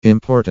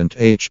Important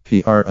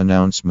HPR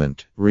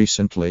announcement.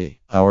 Recently,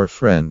 our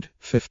friend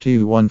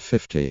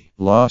 5150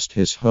 lost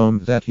his home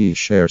that he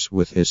shares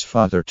with his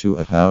father to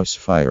a house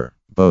fire.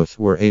 Both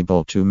were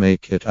able to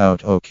make it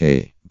out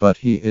okay, but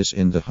he is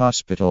in the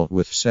hospital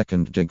with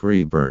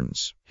second-degree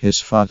burns. His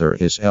father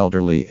is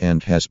elderly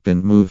and has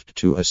been moved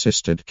to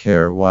assisted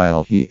care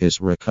while he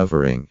is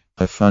recovering.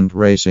 A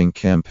fundraising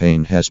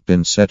campaign has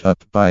been set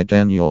up by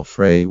Daniel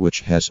Frey,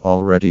 which has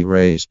already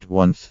raised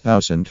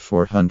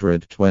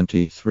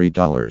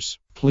 $1,423.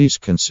 Please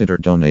consider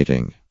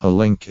donating. A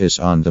link is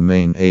on the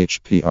main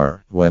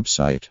HPR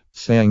website.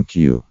 Thank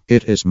you.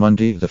 It is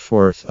Monday, the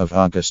 4th of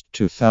August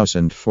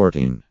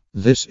 2014.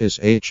 This is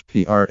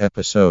HPR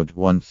episode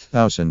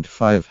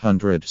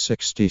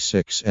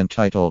 1566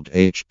 entitled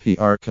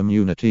HPR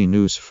Community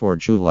News for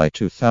July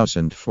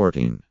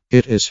 2014.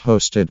 It is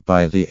hosted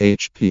by the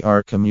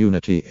HPR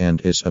community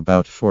and is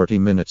about 40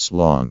 minutes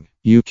long.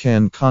 You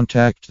can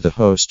contact the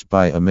host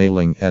by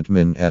emailing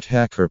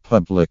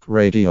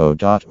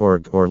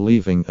admin@hackerpublicradio.org or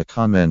leaving a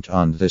comment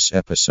on this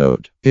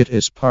episode. It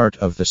is part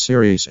of the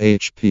series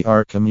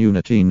HPR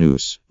Community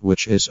News,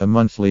 which is a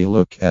monthly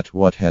look at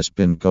what has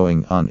been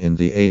going on in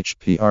the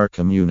HPR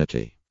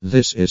community.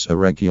 This is a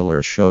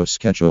regular show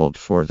scheduled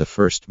for the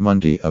first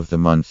Monday of the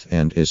month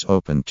and is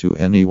open to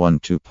anyone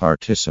to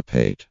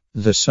participate.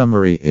 The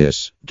summary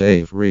is,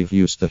 Dave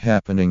reviews the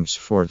happenings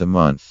for the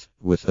month,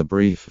 with a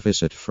brief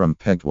visit from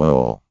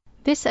Pegwell.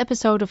 This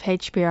episode of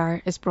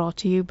HPR is brought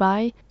to you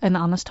by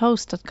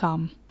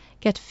anhonesthost.com.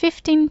 Get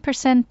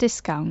 15%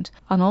 discount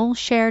on all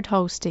shared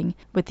hosting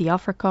with the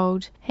offer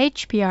code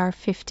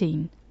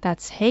HPR15.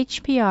 That's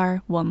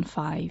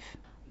HPR15.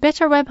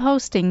 Better web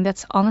hosting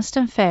that's honest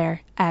and fair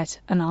at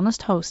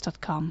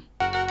anhonesthost.com.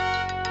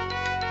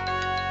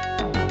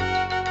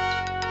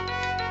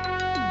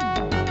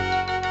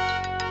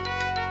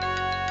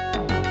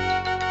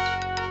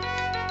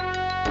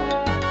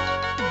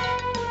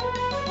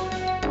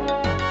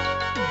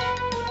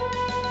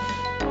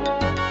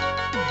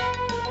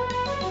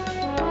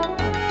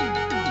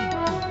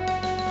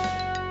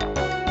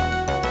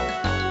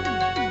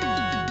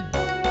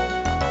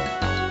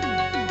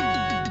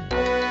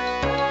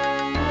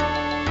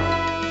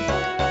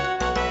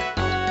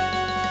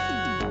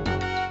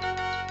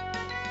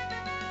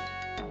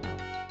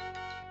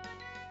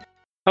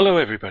 Hello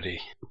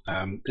everybody,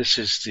 this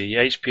is the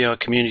HPR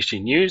Community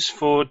News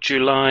for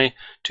July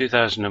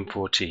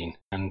 2014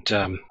 and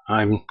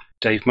I'm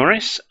Dave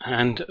Morris,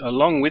 and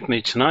along with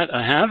me tonight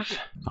I have...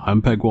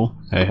 I'm Pegwell.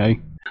 Hey.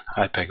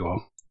 Hi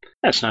Pegwell.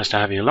 It's nice to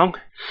have you along.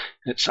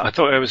 I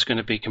thought I was going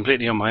to be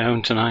completely on my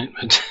own tonight,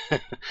 but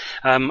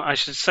I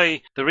should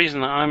say the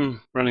reason that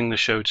I'm running the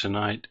show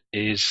tonight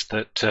is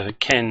that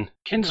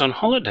Ken's on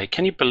holiday.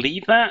 Can you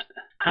believe that?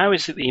 How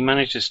is it that he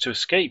manages to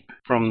escape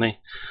from the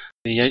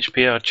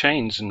HPR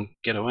chains and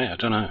get away? I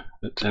don't know.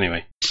 But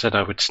anyway, I said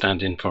I would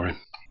stand in for him.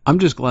 I'm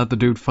just glad the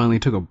dude finally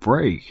took a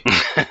break.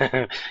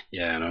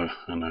 Yeah,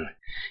 I know.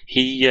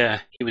 He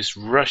was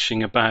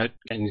rushing about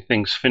getting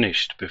things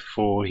finished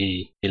before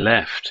he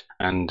left,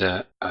 and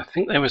I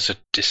think there was a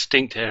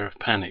distinct air of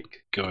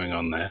panic going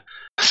on there.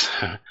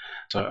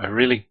 So I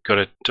really got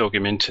to talk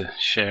him into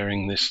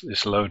sharing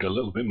this load a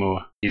little bit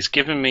more. He's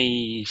given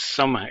me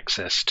some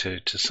access to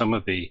some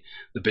of the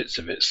bits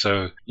of it,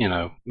 so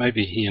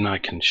maybe he and I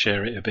can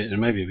share it a bit, and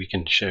maybe we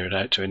can share it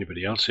out to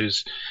anybody else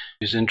who's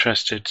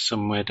interested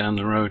somewhere down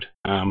the road.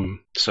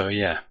 So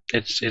yeah,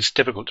 it's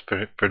difficult to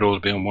put it all to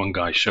be on one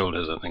guy's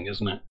shoulders, I think,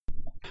 isn't it?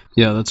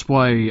 Yeah, that's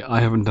why I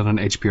haven't done an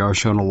HPR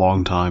show in a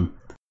long time.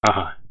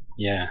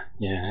 Yeah.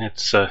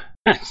 It's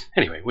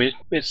anyway,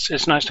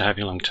 it's nice to have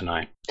you along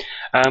tonight.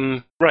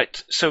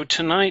 Right, so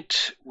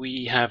tonight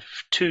we have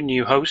two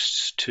new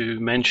hosts to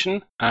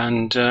mention,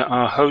 and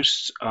our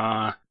hosts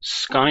are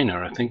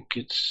Skyner, I think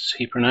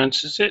he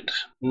pronounces it.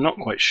 Not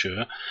quite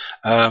sure.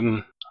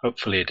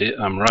 Hopefully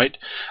I'm right.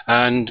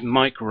 And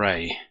Mike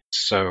Ray.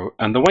 So,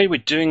 and the way we're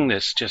doing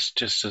this,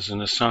 just as an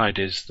aside,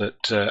 is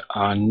that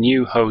our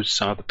new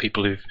hosts are the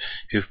people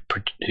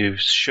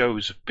whose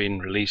shows have been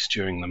released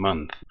during the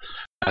month,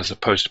 as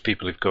opposed to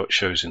people who've got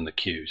shows in the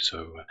queue.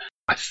 So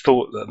I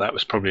thought that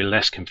was probably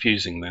less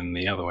confusing than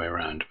the other way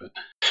around, but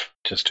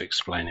just to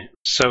explain it.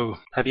 So,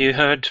 have you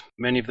heard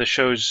many of the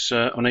shows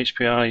on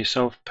HPR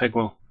yourself,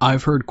 Pegwell?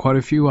 I've heard quite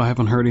a few. I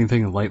haven't heard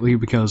anything lately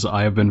because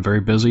I have been very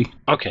busy.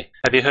 Okay.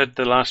 Have you heard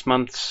the last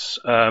month's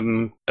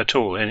at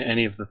all?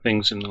 Any of the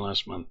things in the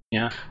last month?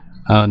 Yeah?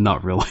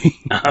 Not really.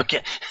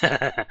 Okay.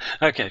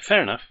 Okay,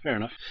 fair enough.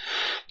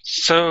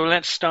 So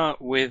let's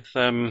start with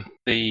we'll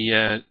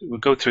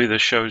go through the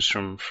shows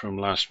from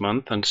last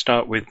month and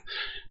start with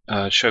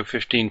show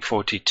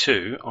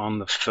 1542 on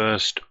the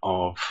 1st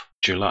of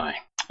July.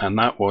 And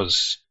that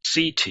was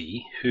CT,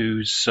 who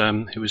was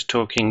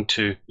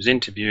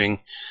interviewing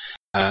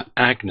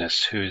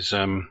Agnes, who's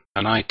an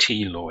IT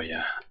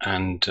lawyer,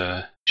 and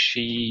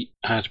she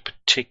had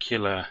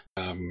particular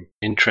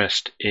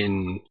interest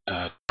in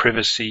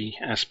privacy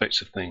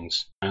aspects of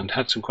things and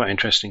had some quite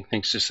interesting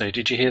things to say.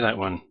 Did you hear that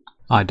one?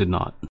 I did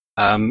not.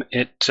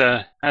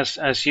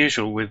 As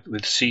usual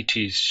with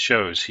CT's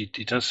shows, he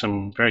does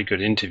some very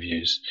good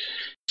interviews.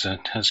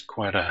 Has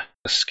quite a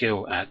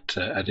skill at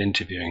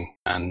interviewing,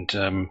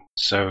 and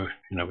so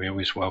we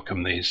always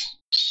welcome these.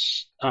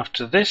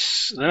 After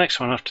this, the next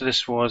one after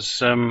this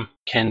was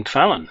Ken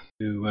Fallon,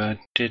 who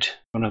did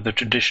one of the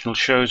traditional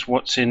shows,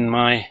 What's in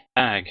My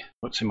Bag,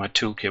 What's in My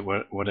Toolkit,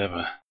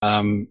 whatever.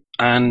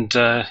 And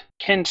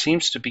Ken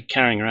seems to be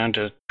carrying around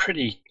a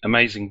pretty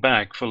amazing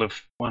bag full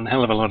of one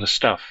hell of a lot of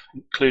stuff,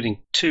 including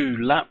 2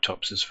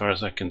 laptops as far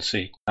as I can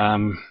see,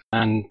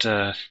 and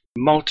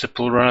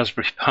multiple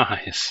Raspberry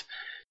Pis.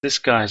 This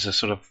guy's a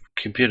sort of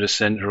computer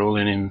center all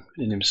in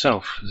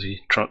himself as he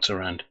trots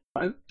around.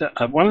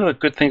 One of the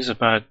good things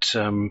about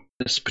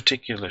this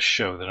particular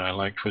show that I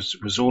liked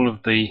was all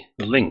of the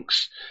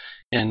links,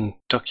 and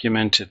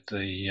documented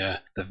the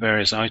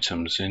various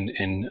items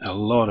in a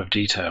lot of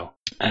detail,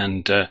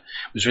 and it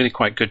was really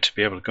quite good to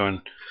be able to go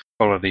and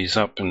follow these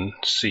up and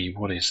see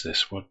what is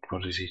this, what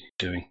is he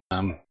doing.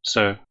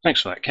 So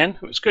thanks for that, Ken.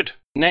 It was good.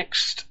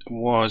 Next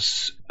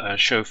was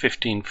show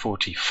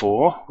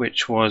 1544,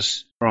 which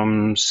was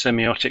from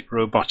Semiotic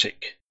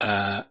Robotic,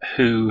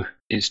 who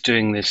is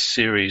doing this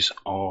series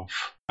of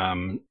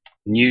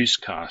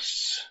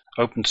newscasts,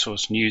 open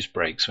source news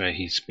breaks, where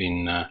he's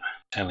been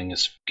giving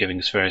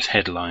us various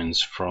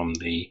headlines from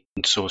the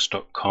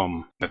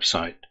opensource.com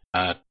website.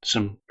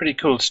 Some pretty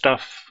cool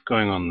stuff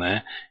going on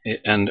there,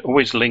 and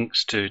always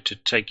links to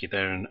take you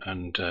there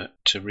and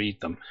to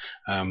read them.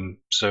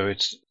 So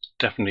it's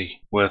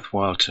definitely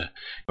worthwhile to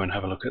go and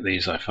have a look at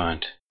these, I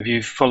find. Have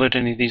you followed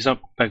any of these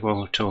up,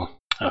 Pegwell, at all?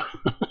 Oh.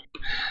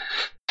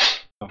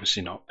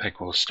 Obviously not.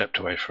 Pegwell stepped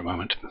away for a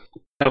moment.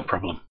 No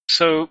problem.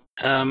 So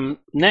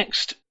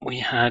next we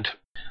had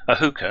a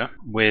hooker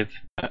with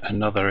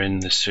another in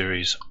the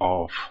series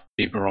of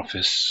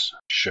LibreOffice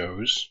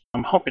shows.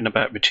 I'm hopping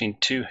about between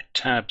 2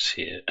 tabs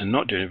here and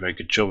not doing a very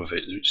good job of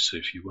it, so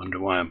if you wonder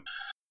why I'm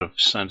sort of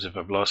sounds as if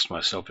I've lost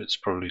myself, it's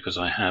probably because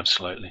I have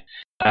slightly.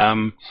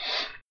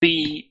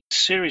 The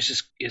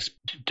series is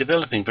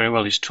developing very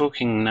well. He's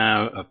talking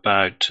now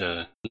about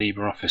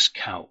LibreOffice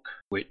Calc,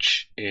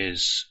 which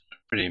is a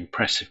pretty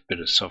impressive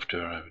bit of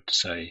software, I would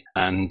say,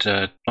 and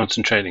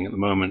concentrating at the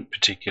moment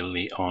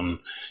particularly on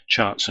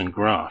charts and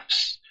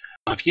graphs.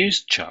 I've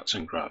used charts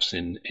and graphs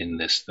in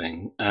this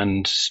thing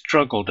and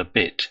struggled a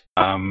bit.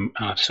 And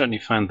I've certainly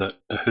found that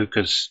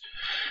Ahuka's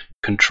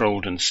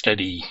controlled and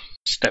steady,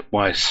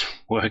 stepwise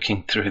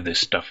working through this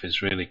stuff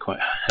is really quite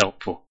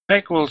helpful.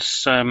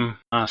 Pegwell's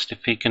asked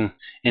if he can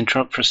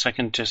interrupt for a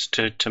second just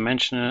to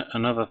mention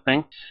another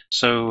thing.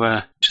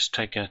 So just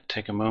take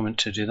a moment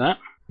to do that.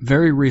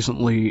 Very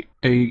recently,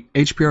 a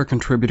HPR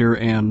contributor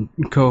and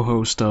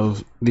co-host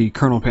of the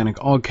Kernel Panic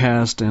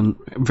Augcast and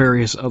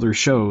various other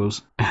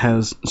shows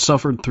has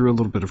suffered through a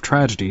little bit of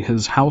tragedy.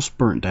 His house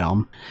burnt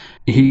down.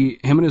 Him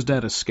and his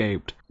dad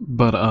escaped,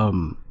 but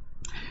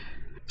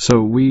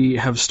so we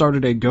have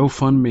started a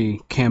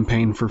GoFundMe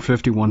campaign for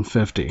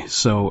 5150.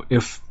 So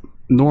if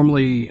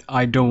normally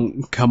I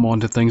don't come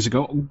onto things and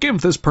go, give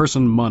this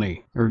person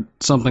money or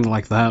something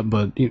like that,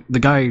 but the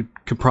guy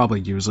could probably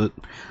use it.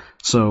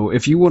 So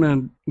if you want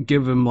to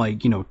give him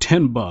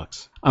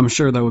 $10, I'm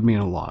sure that would mean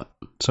a lot.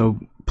 So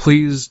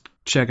please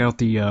check out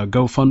the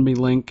GoFundMe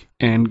link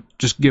and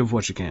just give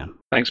what you can.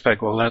 Thanks,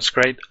 Pegwell. That's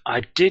great.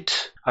 I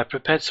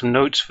prepared some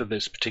notes for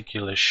this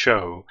particular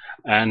show,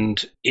 and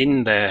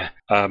in there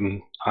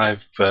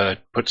I've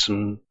put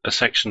a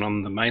section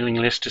on the mailing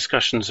list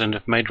discussions and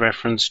have made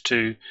reference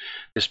to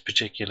this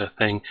particular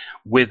thing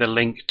with a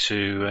link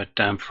to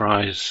Dan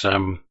Fry's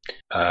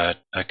a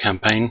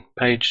campaign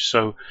page,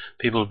 so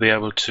people will be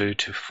able to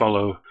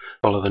follow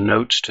the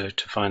notes to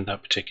find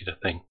that particular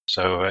thing.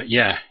 So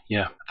yeah,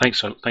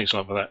 thanks a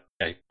lot for that.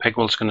 Okay,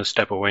 Pegwell's going to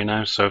step away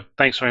now, so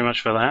thanks very much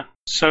for that.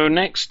 So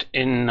next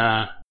in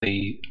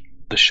the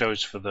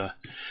shows for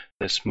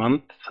this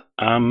month,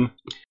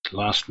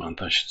 last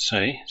month I should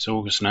say, it's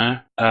August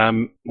now,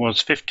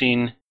 was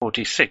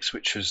 1546,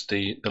 which was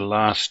the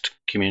last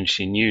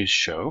community news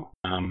show,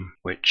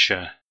 which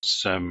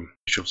is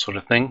usual sort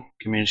of thing,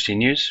 community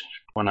news,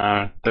 1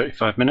 hour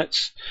 35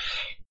 minutes.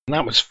 And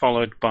that was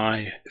followed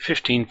by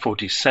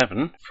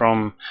 1547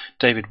 from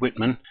David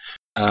Whitman,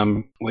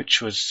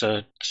 which was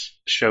a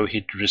show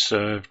he'd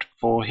reserved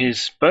for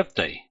his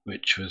birthday,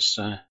 which was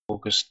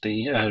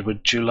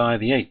July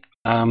the 8th.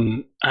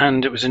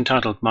 And it was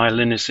entitled My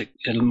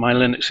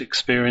Linux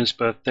Experience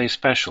Birthday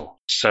Special.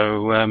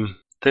 So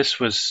this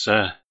was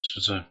a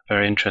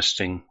very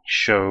interesting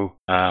show,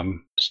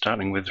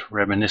 starting with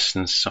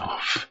reminiscence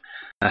of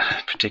a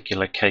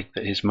particular cake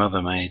that his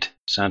mother made.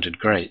 Sounded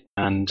great,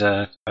 and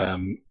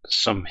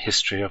some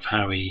history of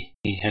how he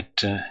had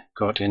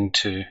got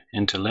into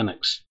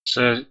Linux.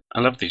 So I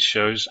love these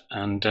shows,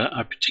 and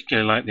I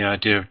particularly like the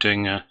idea of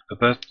doing a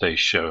birthday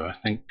show. I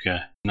think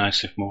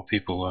nice if more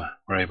people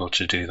were able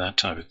to do that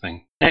type of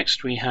thing.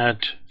 Next we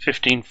had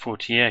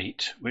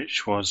 1548,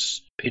 which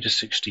was Peter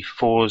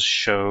 64's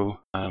show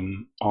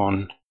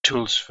on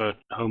tools for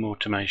home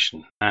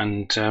automation.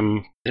 And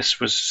this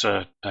was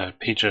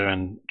Peter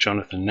and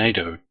Jonathan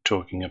Nadeau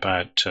talking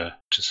about, to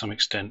some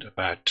extent,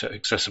 about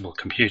accessible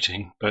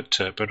computing, but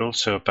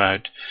also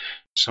about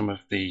some of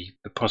the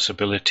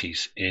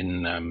possibilities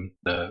in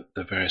the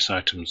various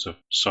items of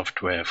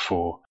software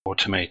for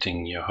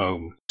automating your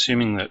home.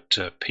 Assuming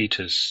that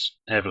Peter's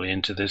heavily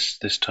into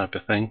this type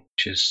of thing,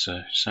 which is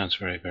sounds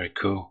very, very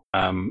cool.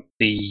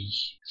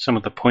 Some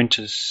of the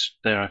pointers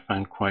there I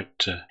found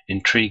quite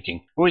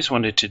intriguing. Always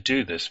wanted to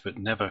do this, but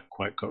never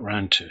quite got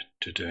round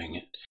to doing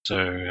it. So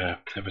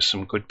there were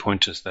some good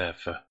pointers there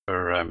for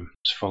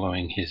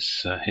following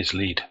his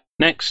lead.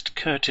 Next,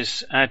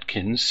 Curtis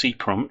Adkins,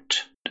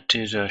 C-Prompt,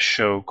 did a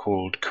show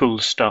called Cool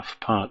Stuff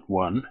Part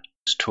 1.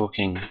 He's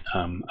talking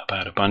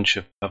about a bunch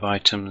of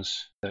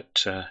items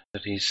that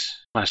he's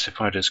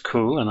classified as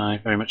cool, and I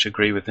very much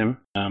agree with him.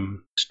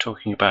 He's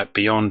talking about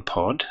Beyond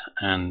Pod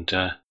and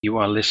You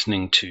Are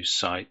Listening To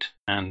site,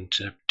 and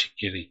a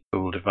particularly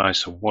cool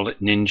device, a Wallet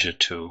Ninja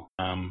tool,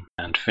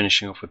 and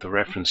finishing off with a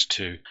reference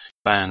to a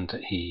band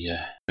that he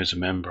was a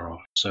member of.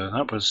 So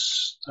that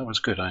was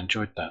good. I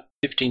enjoyed that.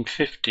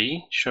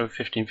 1550, show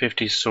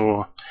 1550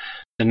 saw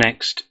the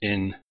next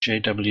in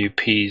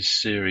JWP's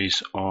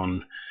series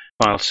on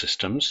file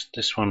systems.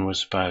 This one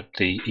was about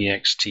the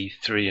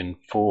ext3 and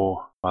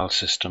 4 file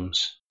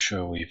systems. I'm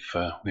sure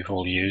we've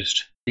all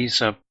used.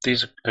 These are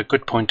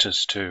good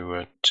pointers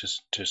to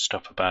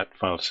stuff about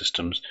file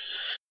systems.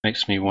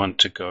 Makes me want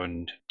to go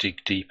and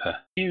dig deeper.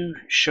 A few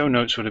show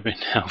notes would have been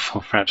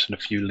helpful, perhaps, and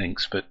a few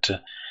links, but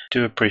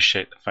do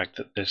appreciate the fact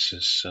that this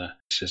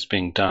is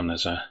being done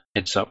as a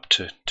heads up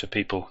to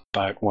people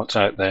about what's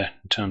out there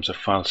in terms of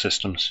file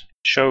systems.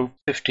 Show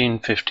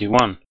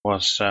 1551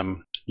 was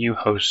new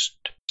host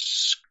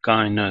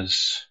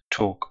Skyner's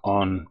talk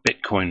on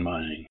Bitcoin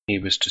mining. He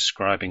was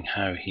describing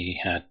how he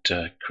had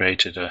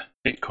created a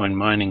Bitcoin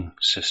mining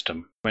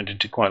system. Went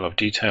into quite a lot of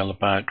detail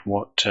about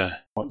what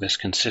this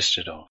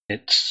consisted of.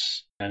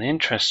 It's an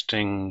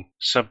interesting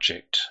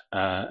subject,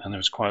 and there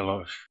was quite a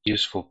lot of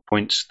useful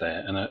points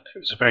there, and it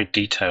was a very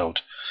detailed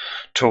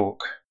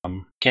talk.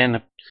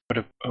 Again,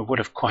 I would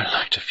have quite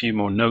liked a few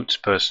more notes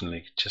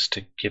personally, just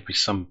to give me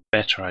some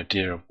better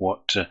idea of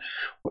what the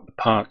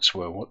parts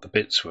were, what the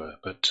bits were.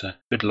 But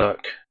good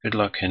luck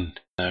in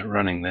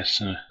running this,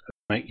 and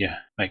make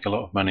a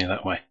lot of money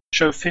that way.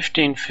 Show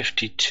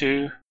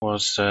 1552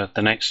 was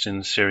the next in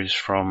the series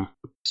from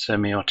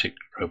Semiotic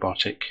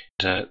Robotic.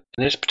 In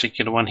this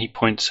particular one, he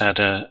points at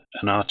an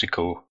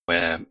article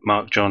where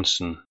Mark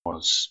Johnson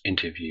was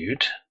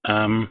interviewed.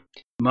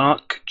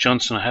 Mark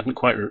Johnson, I hadn't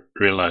quite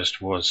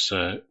realized was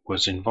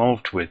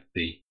involved with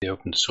the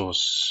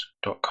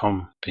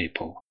opensource.com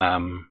people.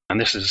 And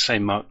this is the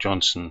same Mark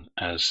Johnson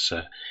as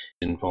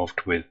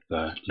involved with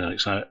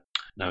Linux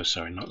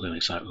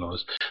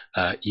Outlaws,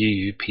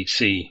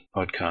 UUPC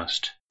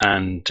podcast,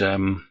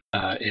 and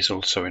is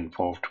also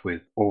involved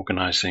with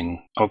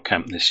organising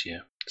OggCamp this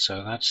year.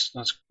 So that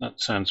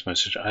sounds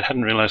most. I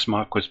hadn't realised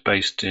Mark was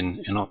based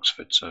in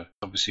Oxford, so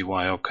obviously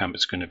why OggCamp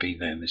is going to be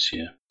there this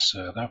year.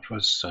 So that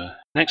was.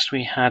 Next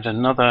we had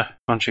another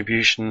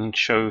contribution,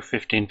 show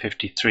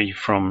 1553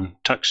 from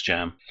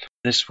TuxJam.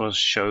 This was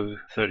show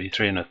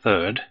 33 and a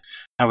third.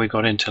 How we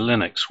got into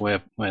Linux,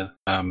 where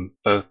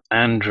both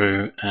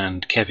Andrew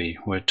and Kevy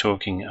were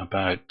talking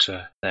about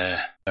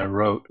their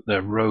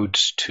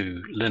roads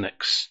to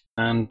Linux.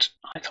 And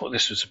I thought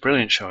this was a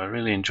brilliant show. I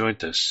really enjoyed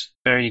this.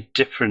 Very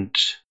different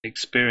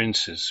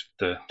experiences,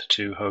 the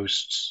two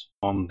hosts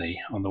on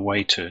the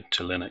way to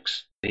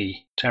Linux. The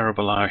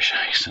terrible Irish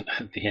accent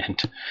at the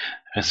end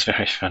was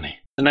very funny.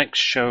 The next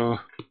show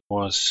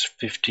was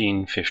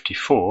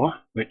 1554,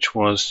 which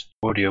was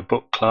Audio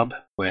Book Club,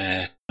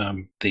 where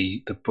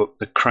the book,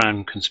 The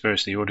Crown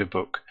Conspiracy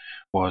audiobook,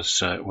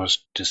 was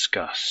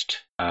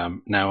discussed.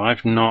 Now,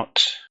 I've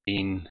not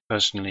been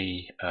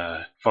personally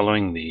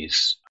following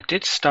these. I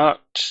did start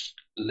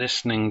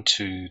listening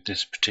to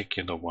this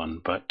particular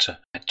one, but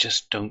I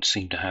just don't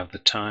seem to have the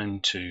time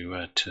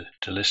to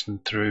listen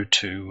through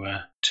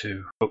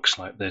to books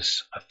like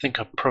this. I think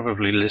I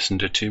probably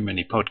listened to too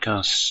many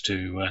podcasts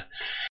to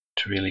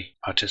really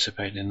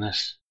participate in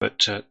this.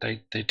 But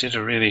they did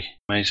a really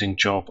amazing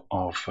job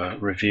of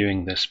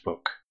reviewing this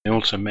book. They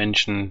also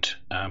mentioned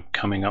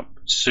coming up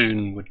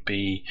soon would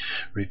be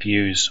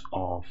reviews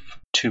of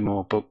 2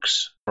 more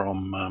books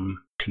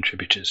from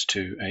contributors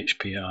to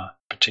HPR.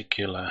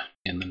 Particular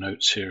in the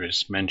note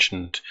series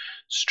mentioned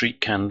Street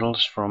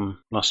Candles from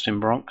Lost in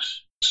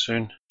Bronx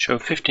soon. Show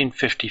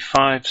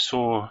 1555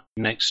 saw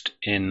next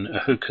in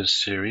Ahuka's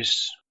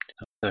series,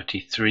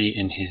 33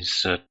 in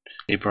his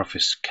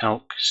LibreOffice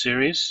Calc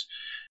series,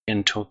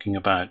 in talking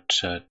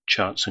about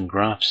charts and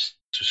graphs.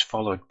 This was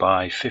followed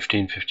by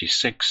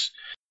 1556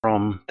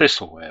 from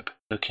Thistleweb,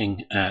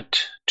 looking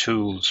at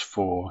tools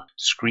for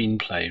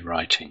screenplay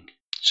writing.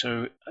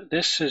 So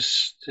this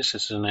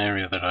is an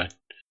area that I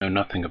know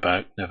nothing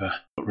about, never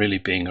really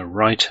being a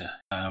writer.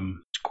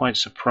 It's quite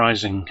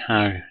surprising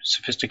how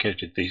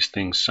sophisticated these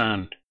things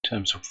sound.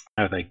 terms of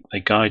how they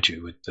guide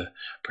you with the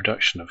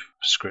production of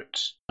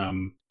scripts.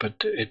 But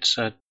it's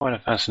quite a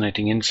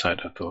fascinating insight,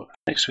 I thought.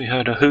 Next, we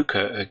heard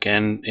Ahuka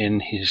again in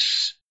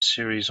his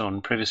series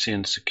on privacy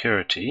and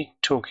security,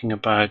 talking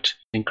about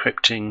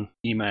encrypting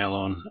email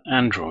on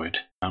Android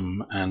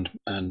and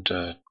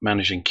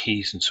managing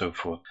keys and so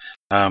forth.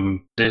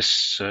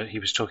 He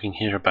was talking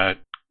here about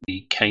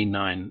the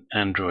K9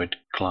 Android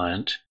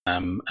client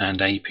and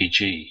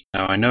APG.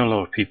 Now, I know a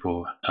lot of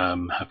people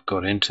have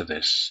got into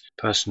this.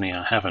 Personally,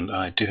 I haven't.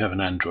 I do have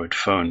an Android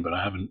phone, but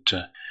I haven't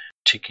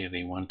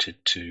particularly wanted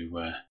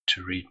to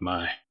read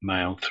my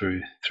mail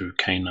through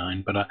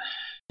K9. But I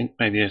think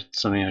maybe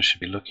it's something I should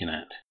be looking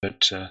at.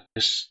 But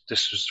this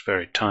was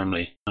very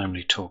timely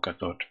talk, I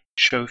thought.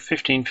 Show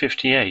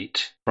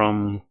 1558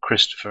 from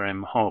Christopher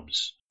M.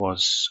 Hobbs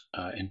was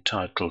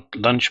entitled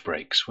Lunch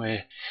Breaks, where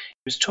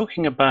he was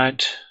talking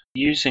about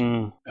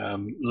using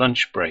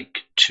lunch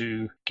break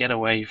to get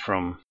away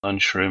from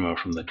lunchroom or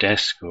from the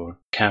desk or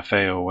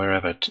cafe or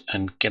wherever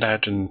and get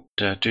out and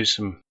do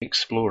some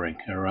exploring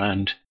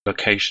around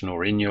location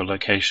or in your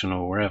location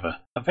or wherever.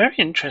 A very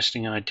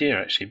interesting idea,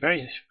 actually,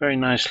 very, very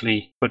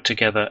nicely put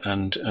together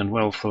and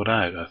well thought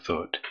out, I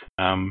thought.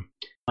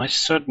 I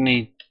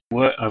certainly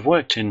I've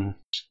worked in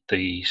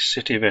the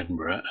city of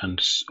Edinburgh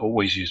and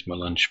always used my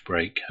lunch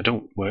break. I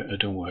don't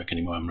work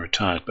anymore. I'm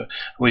retired, but I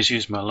always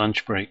use my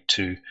lunch break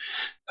to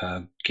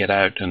get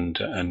out and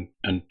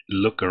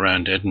look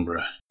around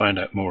Edinburgh, find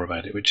out more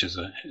about it, which is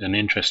an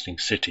interesting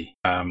city.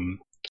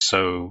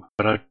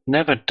 But I've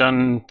never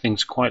done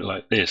things quite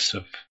like this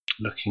of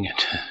looking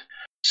at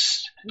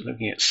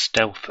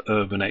stealth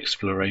urban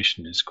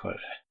exploration. Is quite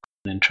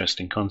an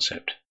interesting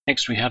concept.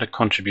 Next, we had a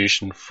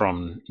contribution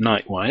from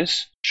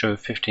Nightwise, show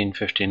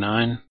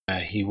 1559.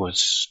 He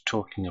was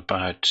talking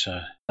about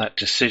that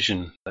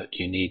decision that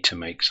you need to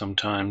make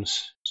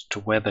sometimes as to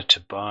whether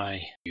to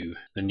buy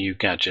the new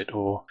gadget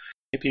or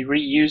maybe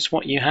reuse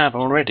what you have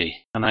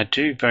already. And I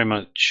do very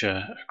much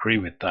agree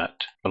with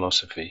that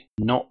philosophy,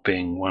 not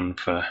being one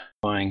for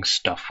buying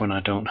stuff when I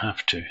don't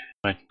have to.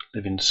 I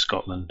live in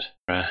Scotland,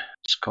 where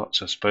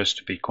Scots are supposed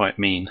to be quite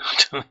mean.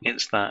 I don't think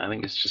it's that. I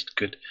think it's just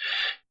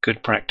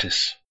good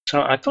practice.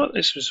 So I thought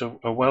this was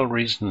a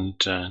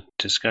well-reasoned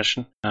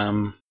discussion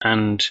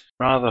and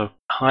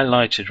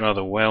highlighted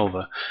rather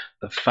well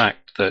the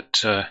fact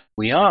that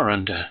we are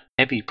under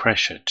heavy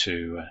pressure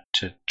to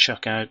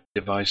chuck out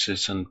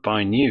devices and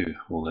buy new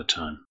all the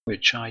time,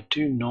 which I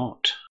do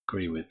not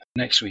agree with.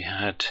 Next we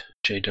had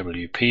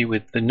JWP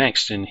with the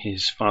next in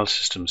his file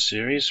system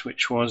series,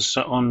 which was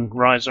on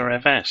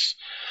RiserFS.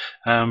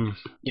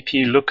 If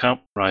you look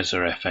up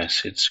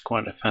RiserFS, it's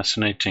quite a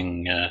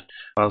fascinating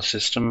file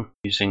system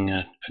using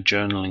a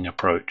journaling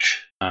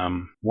approach.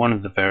 One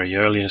of the very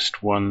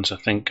earliest ones, I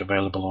think,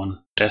 available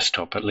on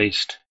desktop at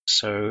least.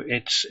 So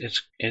it's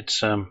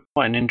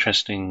quite an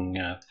interesting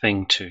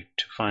thing to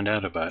find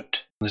out about.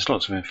 There's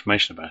lots of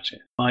information about it.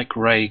 Mike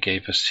Ray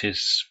gave us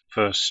his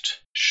first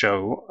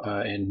show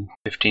in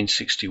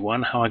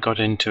 1561, how I got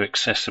into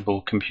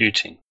accessible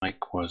computing.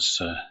 Mike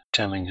was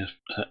telling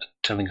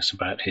us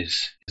about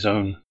his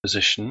own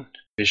position,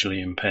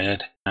 visually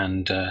impaired,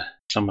 and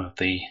some of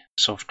the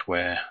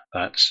software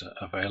that's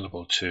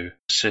available to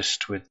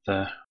assist with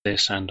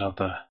this and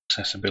other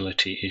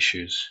accessibility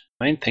issues.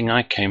 The main thing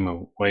I came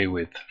away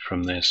with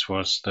from this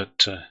was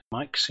that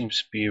Mike seems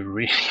to be a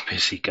really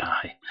busy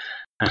guy,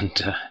 and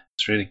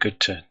it's really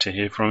good to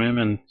hear from him,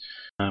 and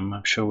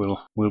I'm sure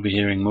we'll be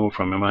hearing more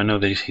from him. I know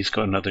that he's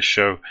got another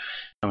show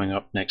coming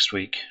up next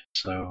week,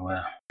 so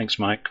thanks,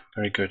 Mike.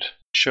 Very good.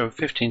 Show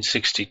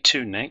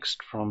 1562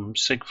 next from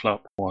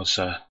Sigflop was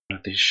one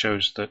of these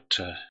shows that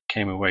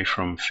came away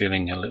from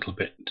feeling a little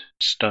bit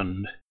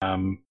stunned.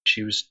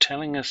 She was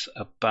telling us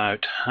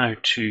about how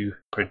to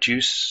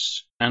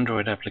produce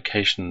Android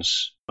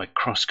applications by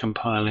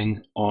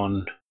cross-compiling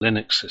on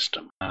Linux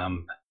system,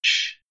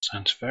 which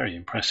sounds very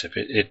impressive.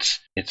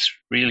 It's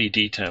really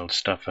detailed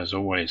stuff as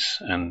always,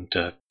 and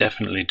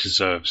definitely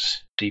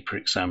deserves deeper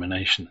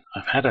examination.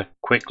 I've had a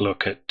quick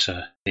look at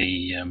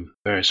the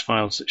various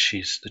files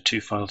the two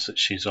files that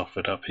she's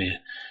offered up here,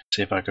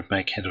 see if I could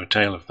make head or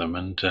tail of them,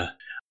 and I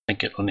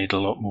think it'll need a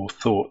lot more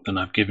thought than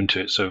I've given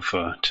to it so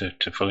far to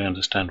fully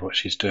understand what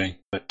she's doing.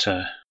 But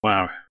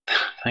wow,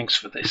 thanks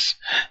for this.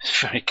 It's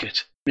very good.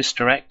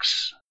 Mr.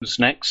 X was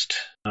next,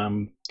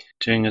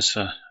 doing us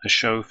a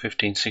show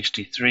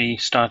 1563,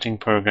 starting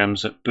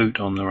programs that boot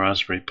on the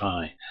Raspberry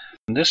Pi.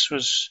 And this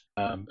was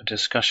a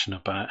discussion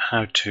about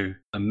how to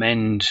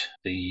amend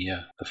the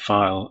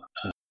file,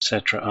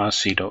 etc.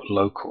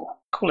 rc.local.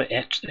 Call it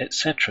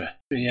etc.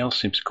 Everybody else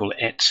seems to call it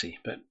Etsy,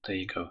 but there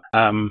you go.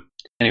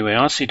 Anyway,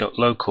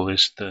 rc.local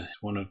is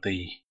one of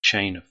the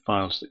chain of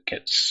files that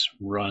gets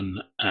run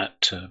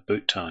at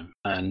boot time,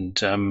 and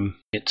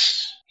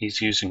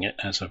he's using it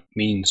as a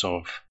means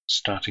of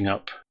starting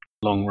up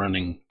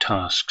long-running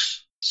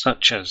tasks,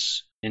 such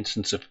as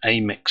instance of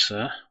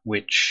amixer,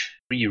 which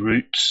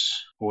reroutes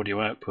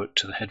audio output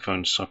to the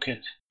headphone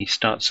socket. He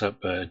starts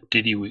up a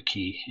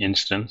DidiWiki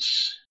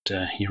instance.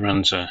 He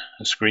runs a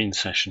screen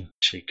session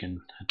which he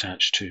can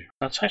attach to.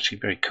 That's actually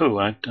very cool.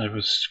 I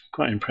was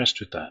quite impressed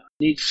with that.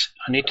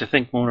 I need to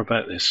think more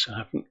about this. I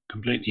haven't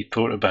completely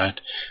thought about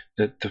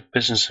the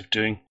business of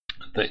doing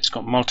that. It's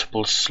got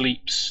multiple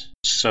sleeps,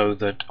 so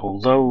that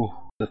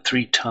although the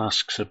 3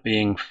 tasks are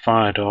being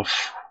fired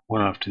off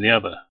one after the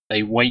other,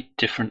 they wait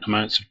different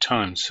amounts of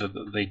time so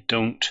that they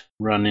don't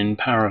run in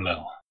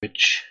parallel,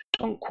 which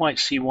I don't quite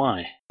see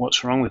why.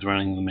 What's wrong with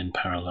running them in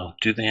parallel?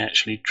 Do they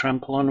actually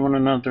trample on one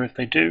another if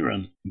they do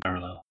run in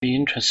parallel? Be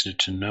interested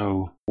to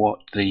know what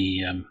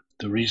the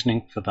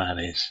reasoning for that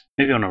is.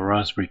 Maybe on a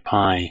Raspberry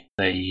Pi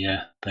they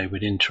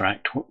would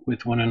interact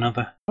with one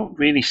another. I don't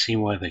really see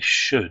why they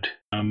should.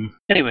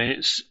 Anyway,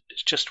 it's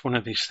just one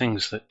of these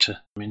things that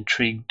I'm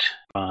intrigued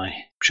by.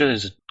 I'm sure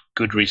there's a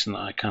good reason that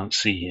I can't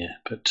see here,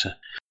 but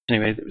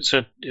anyway, it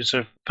was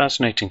a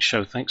fascinating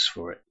show. Thanks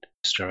for it,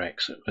 Mr.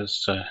 X. It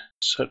was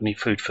certainly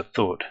food for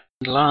thought.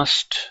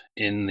 Last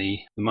in the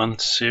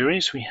month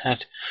series, we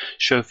had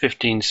show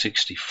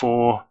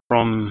 1564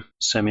 from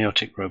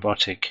Semiotic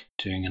Robotic,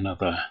 doing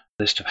another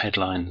list of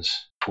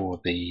headlines for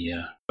the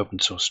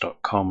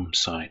opensource.com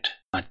site.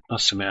 I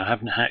must admit, I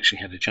haven't actually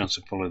had a chance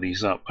to follow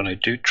these up, but I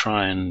do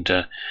try and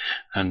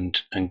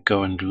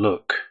go and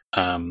look,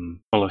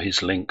 follow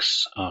his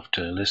links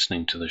after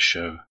listening to the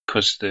show,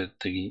 because the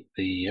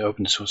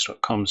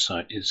opensource.com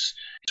site is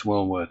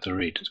well worth a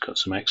read. It's got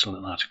some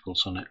excellent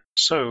articles on it.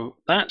 So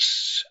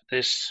that's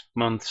this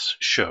month's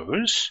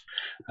shows.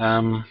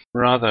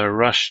 Rather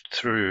rushed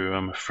through,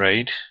 I'm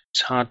afraid.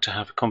 It's hard to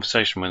have a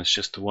conversation when it's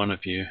just the one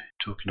of you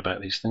talking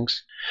about these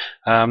things.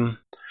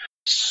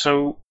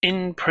 So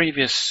in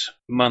previous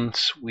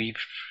months, we've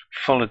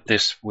followed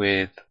this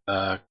with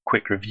a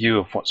quick review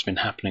of what's been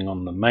happening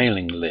on the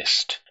mailing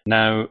list.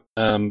 Now,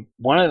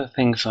 one of the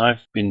things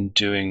I've been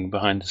doing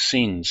behind the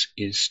scenes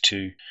is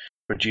to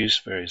produce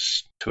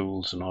various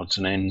tools and odds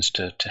and ends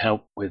to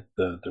help with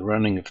the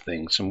running of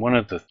things. And one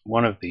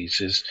of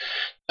these is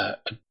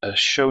a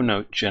show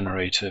note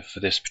generator for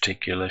this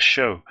particular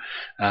show.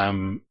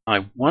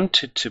 I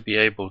wanted to be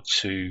able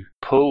to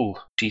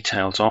pull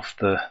details off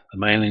the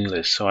mailing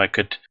list so I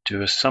could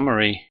do a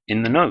summary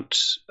in the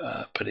notes,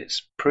 but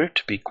it's proved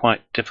to be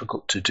quite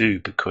difficult to do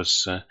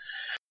because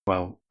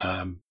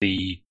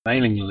the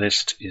mailing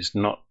list is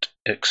not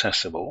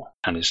accessible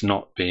and is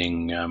not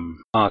being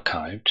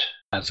archived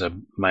as a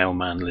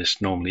mailman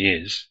list normally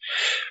is.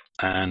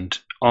 And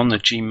on the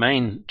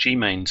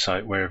Gmain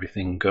site where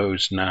everything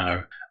goes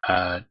now,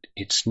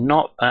 it's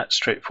not that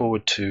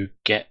straightforward to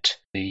get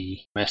the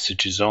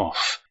messages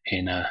off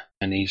in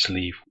an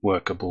easily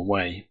workable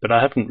way. But I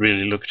haven't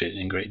really looked at it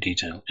in great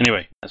detail.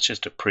 Anyway, that's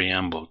just a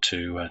preamble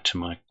to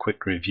my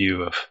quick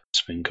review of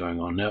what's been going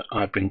on. Now,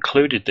 I've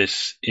included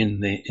this in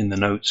the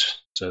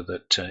notes so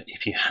that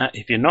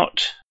if you're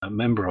not a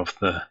member of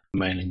the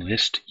mailing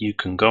list, you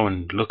can go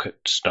and look at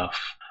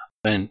stuff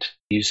event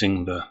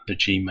using the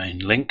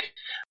Gmain link.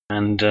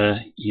 And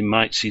you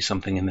might see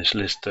something in this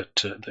list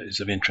that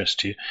is of interest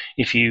to you.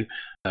 If you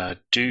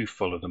do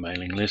follow the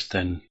mailing list,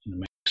 then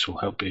this will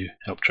help to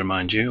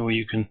remind you, or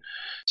you can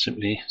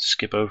simply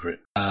skip over it.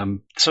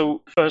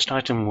 So the first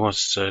item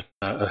was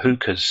a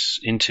Hookah's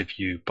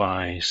interview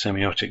by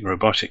Semiotic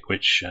Robotic,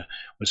 which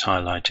was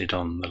highlighted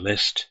on the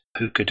list.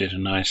 Hookah did a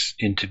nice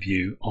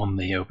interview on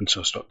the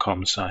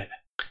opensource.com site.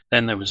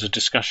 Then there was a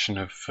discussion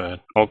of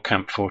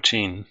OggCamp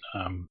 14,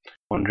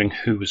 wondering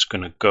who was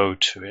going to go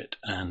to it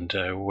and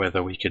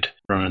whether we could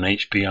run an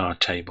HPR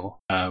table.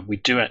 We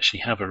do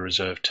actually have a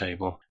reserve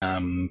table,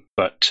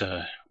 but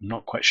I'm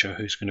not quite sure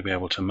who's going to be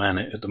able to man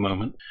it at the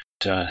moment.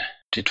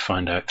 Did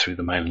find out through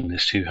the mailing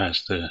list who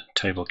has the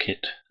table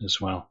kit as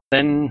well.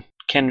 Then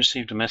Ken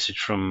received a message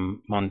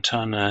from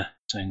Montana,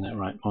 saying that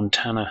right,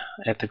 Montana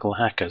Ethical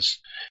Hackers,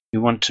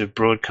 who want to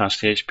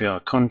broadcast the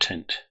HPR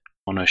content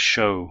on a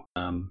show,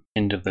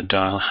 End of the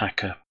Dial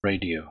Hacker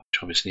Radio,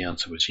 which obviously the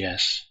answer was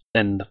yes.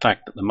 Then the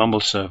fact that the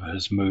Mumble server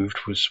has moved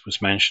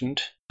was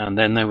mentioned. And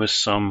then there was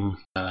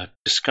some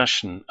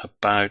discussion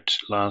about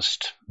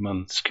last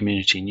month's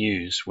community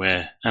news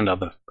and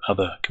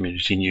other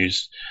community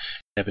news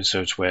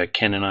episodes where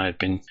Ken and I had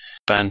been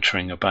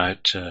bantering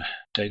about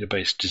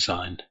database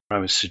design. I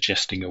was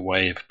suggesting a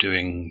way of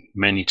doing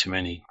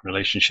many-to-many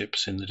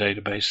relationships in the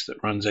database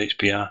that runs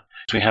HPR.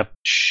 So we have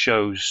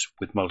shows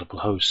with multiple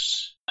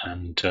hosts,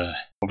 and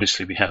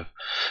obviously we have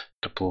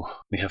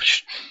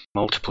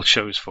multiple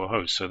shows for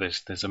hosts. So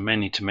there's a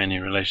many-to-many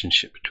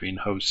relationship between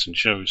hosts and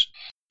shows.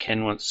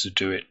 Ken wants to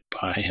do it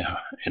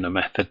in a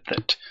method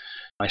that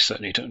I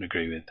certainly don't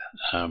agree with.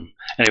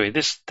 Anyway,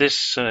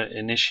 this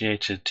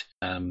initiated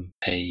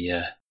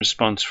a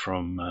response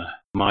from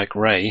Mike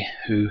Ray,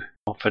 who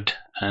offered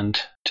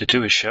to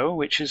do a show,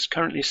 which is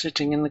currently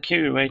sitting in the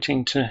queue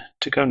waiting to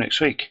go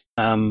next week.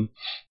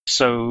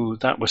 So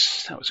that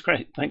was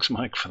great. Thanks,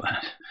 Mike, for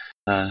that.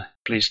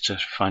 pleased to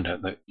find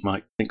out that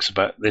Mike thinks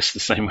about this the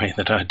same way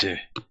that I do.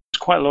 There's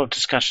quite a lot of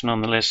discussion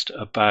on the list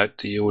about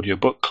the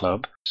audiobook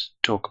club.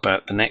 Talk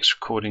about the next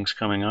recordings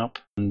coming up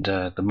and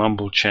the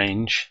mumble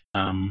change.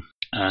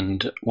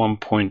 And at one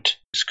point,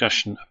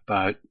 discussion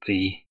about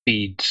the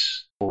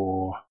feeds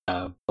for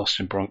Lost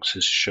in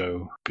Bronx's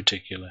show,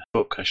 particular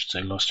book, I should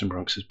say, Lost in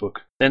Bronx's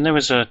book. Then there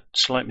was a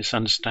slight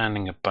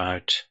misunderstanding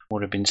about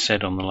what had been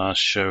said on the last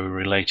show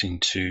relating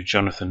to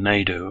Jonathan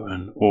Nadeau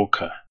and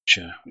Orca,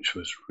 which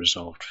was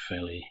resolved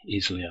fairly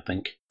easily, I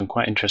think. Some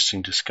quite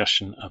interesting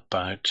discussion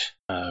about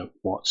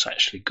what's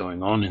actually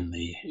going on in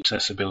the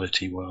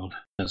accessibility world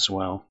as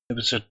well. There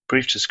was a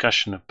brief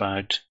discussion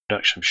about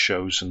production of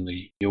shows and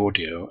the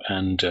audio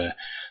and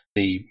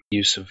the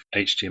use of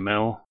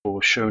HTML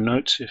for show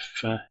notes,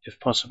 if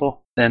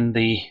possible. Then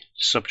the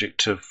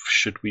subject of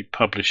should we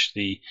publish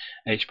the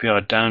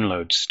HPR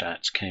download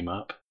stats came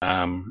up,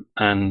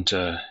 and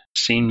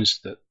seems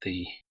that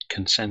the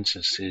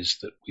consensus is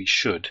that we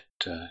should.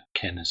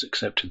 Ken has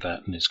accepted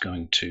that and is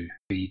going to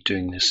be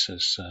doing this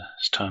as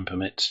time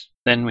permits.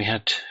 Then we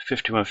had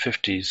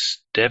 5150's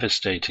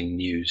devastating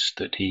news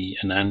that he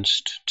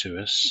announced to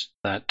us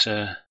that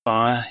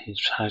fire,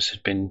 his house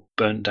had been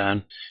burnt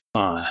down,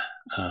 fire,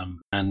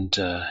 and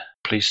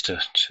pleased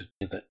to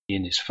hear that he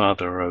and his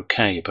father are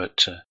okay,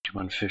 but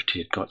 5150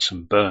 had got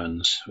some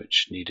burns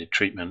which needed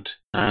treatment.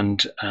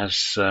 And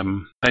as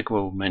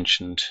Pegwell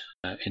mentioned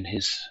in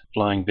his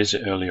flying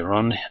visit earlier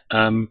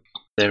on,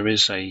 there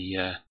is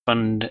a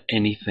Fund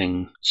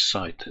Anything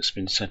site that's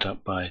been set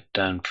up by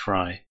Dan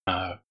Fry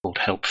called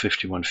Help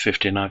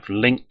 5150, and I've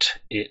linked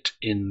it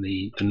in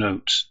the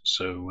notes.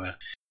 So if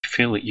you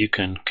feel that you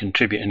can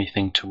contribute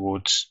anything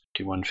towards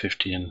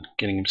 5150 and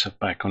getting himself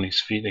back on his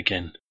feet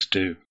again, let's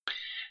do.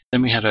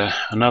 Then we had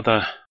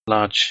another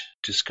large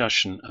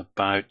discussion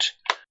about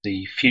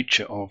the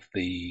future of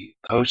the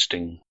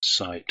hosting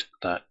site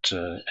that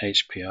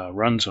HPR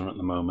runs on at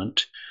the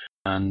moment.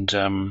 And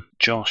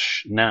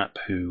Josh Knapp,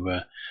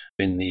 who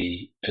been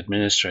the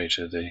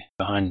administrator,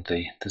 behind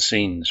the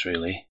scenes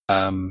really,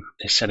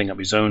 is setting up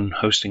his own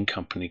hosting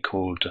company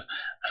called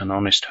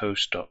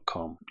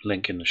anhonesthost.com,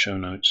 link in the show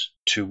notes,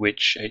 to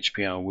which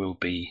HPR will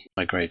be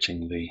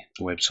migrating, the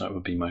website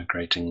will be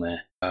migrating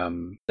there.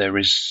 There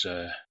is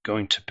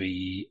going to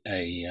be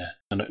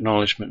an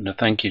acknowledgement and a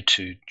thank you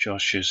to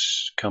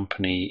Josh's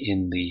company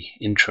in the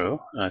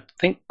intro. I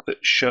think that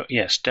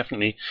yes,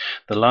 definitely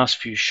the last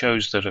few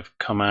shows that have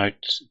come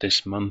out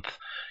this month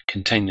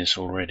contain this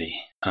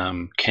already.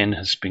 Ken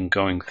has been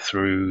going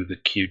through the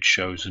queued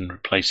shows and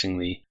replacing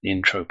the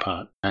intro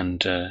part,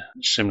 and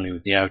similarly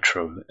with the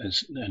outro,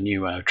 as a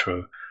new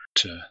outro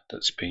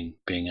that's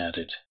being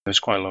added. There's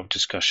quite a lot of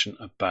discussion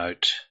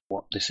about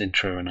what this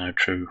intro and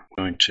outro are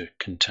going to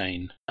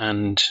contain,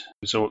 and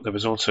there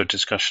was also a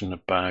discussion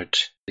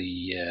about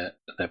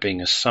there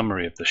being a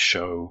summary of the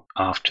show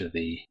after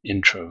the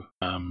intro,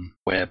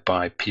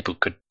 whereby people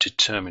could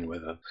determine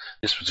whether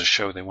this was a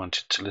show they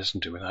wanted to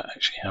listen to without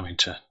actually having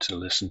to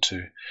listen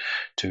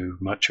to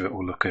much of it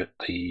or look at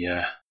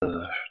the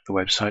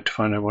website to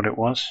find out what it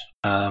was.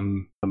 At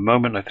the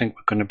moment, I think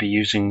we're going to be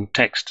using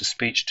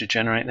text-to-speech to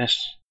generate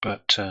this,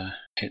 but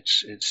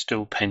it's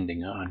still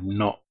pending. I'm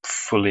not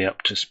fully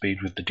up to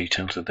speed with the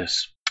details of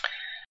this.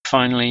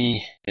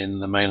 Finally, in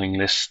the mailing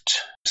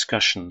list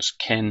discussions,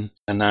 Ken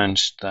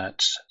announced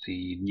that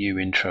the new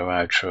intro,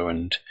 outro,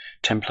 and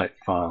template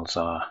files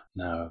are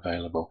now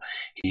available.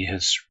 He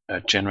has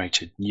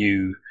generated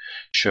new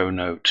show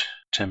note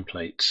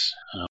templates,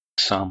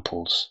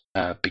 samples,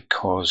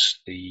 because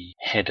the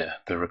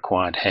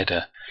required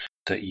header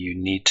that you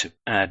need to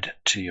add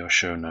to your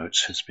show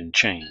notes has been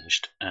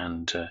changed,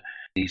 and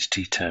these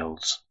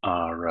details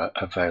are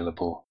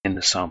available in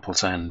the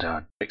samples and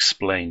are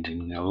explained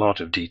in a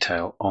lot of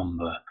detail on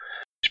the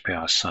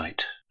HPR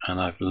site,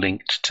 and I've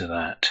linked to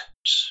that.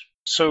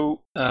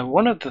 So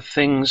one of the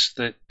things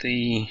that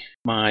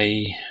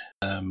my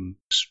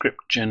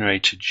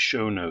script-generated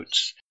show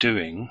notes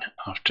doing,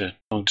 after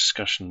long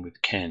discussion with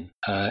Ken,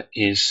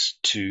 is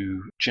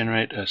to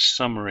generate a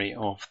summary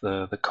of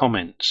the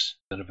comments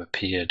that have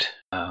appeared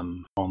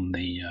on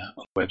the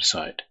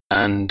website.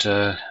 And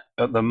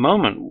at the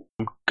moment,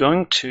 I'm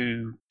going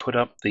to put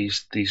up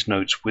these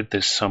notes with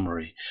this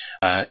summary.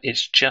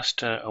 It's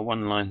just a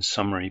one-line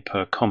summary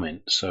per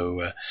comment,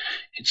 so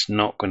it's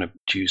not going to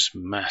produce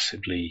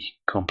massively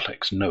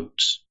complex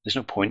notes. There's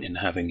no point in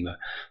having the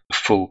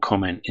full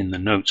comment in the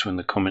notes when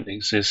the comment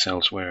exists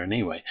elsewhere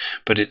anyway,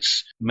 but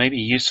it's maybe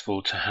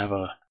useful to have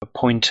a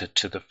pointer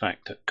to the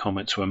fact that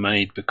comments were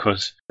made,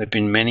 because there have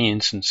been many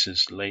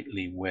instances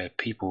lately where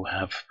people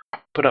have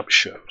put up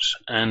shows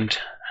and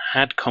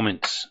had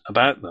comments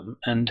about them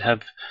and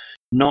have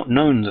not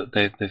known that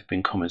they've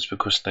been comments,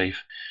 because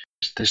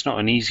there's not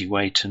an easy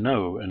way to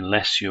know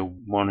unless you're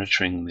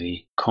monitoring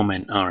the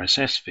comment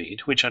RSS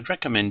feed, which I'd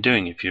recommend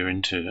doing if you're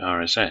into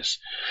RSS.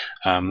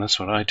 That's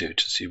what I do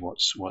to see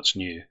what's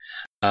new.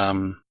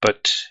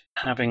 But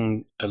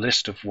having a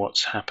list of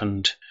what's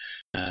happened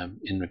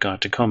in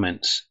regard to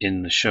comments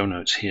in the show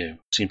notes here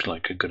seems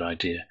like a good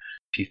idea.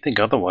 If you think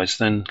otherwise,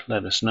 then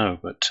let us know.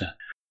 But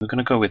we're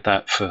going to go with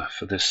that for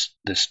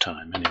this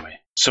time anyway.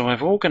 So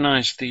I've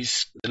organised the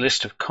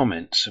list of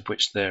comments, of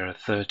which there are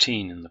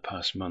 13 in the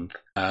past month,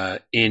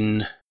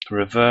 in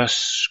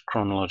reverse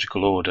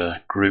chronological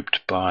order,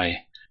 grouped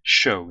by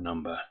show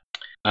number,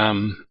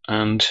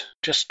 and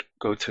just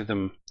go through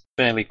them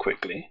fairly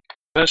quickly.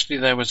 Firstly,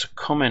 there was a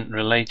comment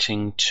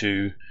relating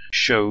to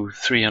show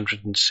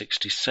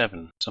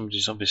 367.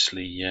 Somebody's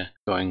obviously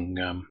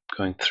going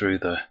through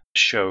the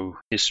show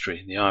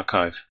history, the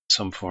archive, in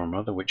some form or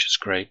other, which is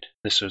great.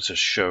 This was a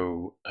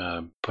show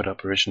put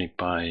up originally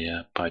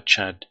by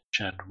Chad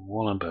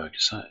Wallenberg.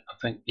 Is that, I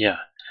think? Yeah.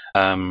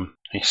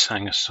 He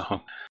sang a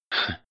song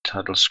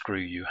titled "Screw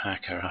You,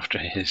 Hacker" after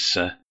his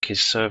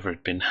server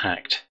had been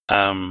hacked.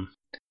 And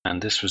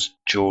this was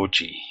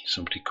Georgie,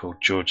 somebody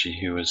called Georgie,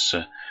 who was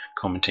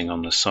commenting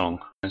on the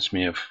song. Reminds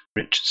me of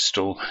Richard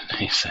Stallman,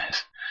 he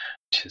says,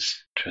 which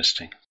is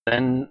interesting.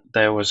 Then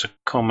there was a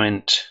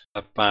comment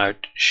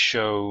about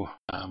show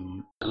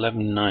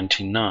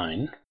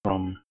 1199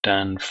 from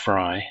Don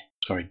Fry,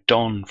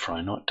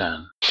 not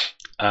Dan.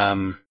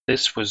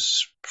 This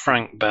was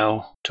Frank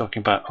Bell talking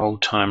about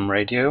old-time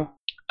radio,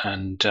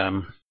 and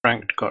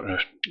Frank got a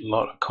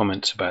lot of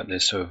comments about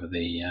this over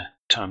the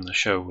time the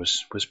show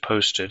was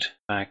posted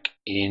back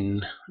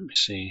in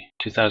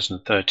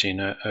 2013,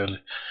 early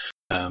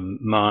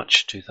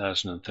March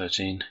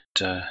 2013.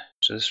 So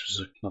this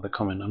was another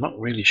comment. I'm not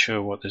really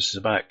sure what this is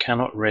about.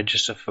 Cannot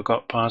register,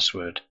 forgot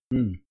password.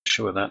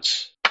 Sure,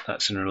 that's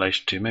in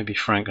relation to. Maybe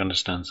Frank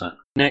understands that.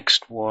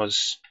 Next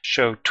was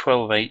show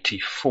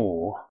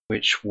 1284,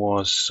 which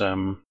was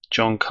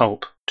John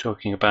Culp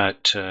talking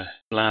about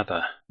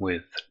Blather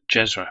with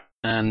Jezra.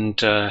 And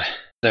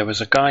there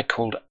was a guy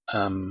called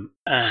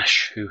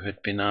Ash who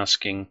had been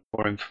asking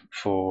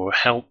for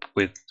help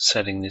with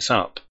setting this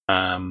up.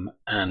 And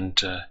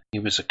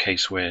it was a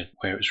case where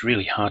it was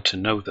really hard to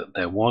know that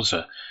there was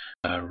a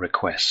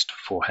request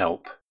for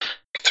help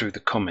through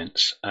the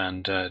comments.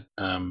 And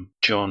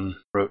John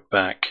wrote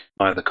back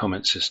via the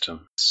comment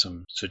system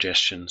some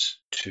suggestions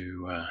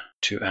to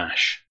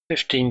Ash.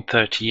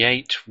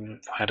 1538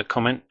 had a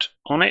comment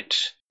on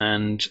it,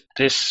 and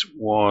this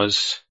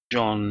was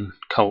John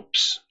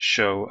Culp's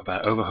show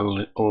about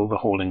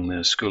overhauling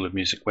the School of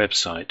Music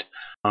website.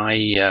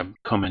 I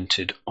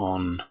commented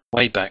on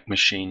Wayback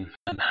Machine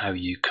and how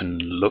you can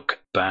look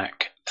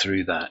back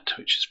through that,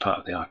 which is part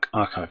of the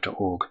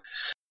archive.org,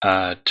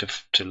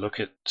 to look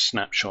at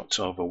snapshots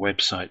of a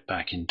website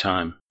back in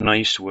time. And I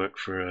used to work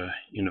for a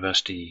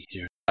university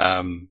here.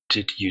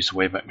 Did use the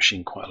Wayback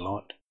Machine quite a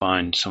lot.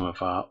 Find some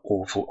of our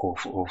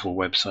awful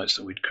websites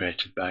that we'd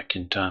created back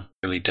in time.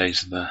 Early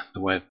days of the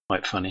web.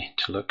 Quite funny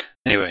to look.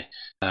 Anyway,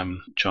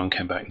 John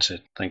came back and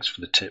said, thanks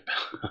for the tip.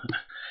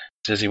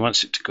 Says he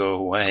wants it to go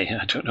away.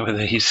 I don't know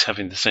whether he's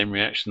having the same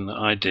reaction that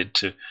I did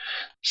to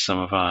some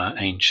of our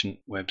ancient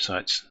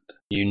websites.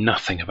 Knew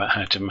nothing about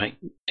how to make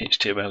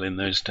HTML in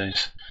those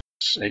days.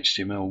 It's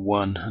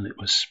HTML1 and it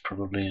was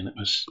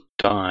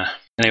dire.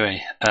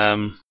 Anyway,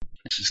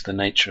 this is the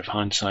nature of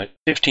hindsight.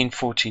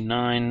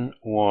 1549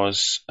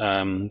 was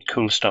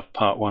Cool Stuff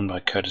Part 1 by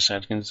Curtis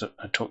Adkins that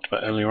I talked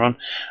about earlier on,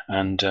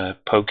 and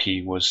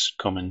Pokey was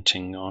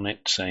commenting on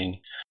it saying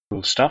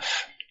cool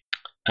stuff.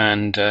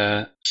 And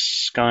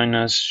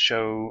Skyner's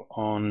show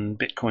on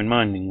Bitcoin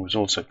mining was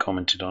also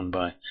commented on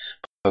by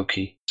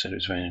Pokey, said it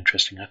was very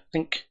interesting. I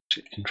think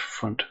it's in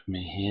front of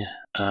me here.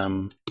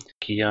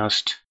 He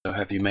asked, so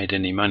have you made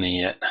any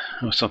money yet?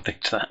 Or something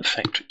to that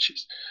effect, which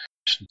is,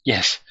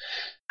 yes.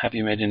 Have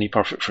you made any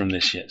profit from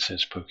this yet,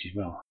 says Pokey.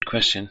 Well,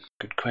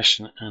 good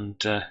question, and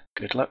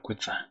good luck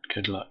with that.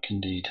 Good luck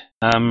indeed.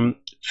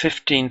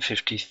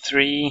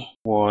 1553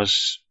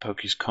 was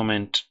Pokey's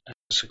comment.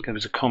 There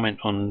was a comment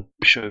on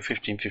show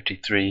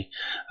 1553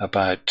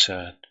 about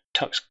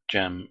Tux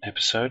Jam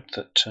episode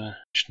that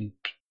mentioned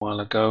a while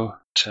ago.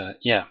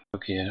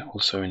 Pokey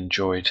also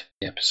enjoyed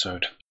the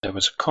episode. There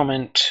was a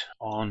comment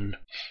on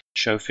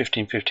show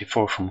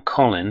 1554 from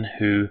Colin,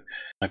 who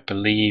I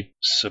believe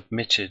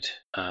submitted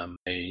a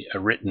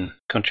written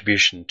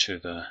contribution to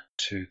the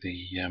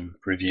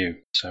review.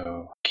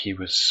 So he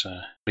was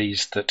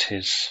pleased that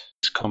his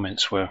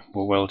comments were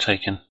well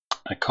taken.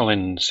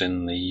 Colin's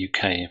in the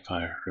UK, if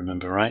I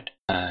remember right.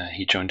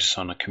 He joined us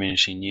on a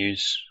community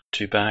news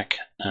two back,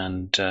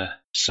 and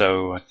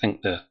so I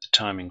think the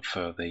timing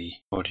for the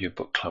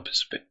audiobook club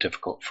is a bit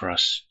difficult for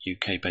us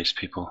UK-based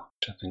people,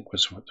 which I think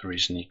was the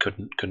reason he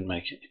couldn't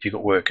make it. If you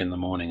got work in the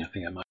morning, I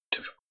think it might be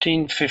difficult.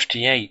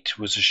 1558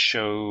 was a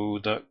show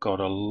that got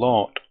a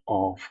lot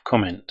of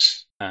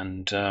comments,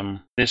 and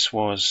this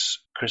was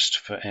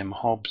Christopher M.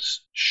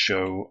 Hobbs'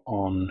 show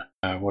on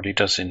what he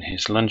does in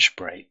his lunch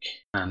break,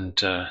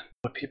 and a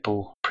lot of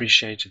people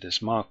appreciated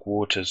this. Mark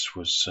Waters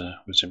was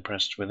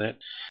impressed with it.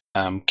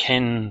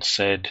 Ken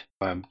said,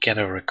 get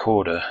a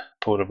recorder,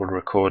 portable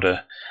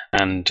recorder,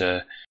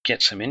 and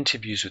get some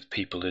interviews with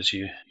people as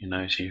you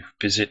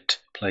visit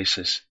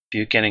places. If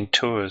you're getting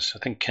tours, I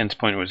think Ken's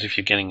point was if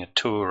you're getting a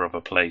tour of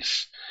a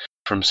place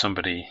from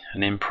somebody,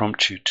 an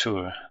impromptu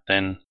tour,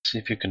 then see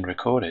if you can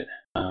record it.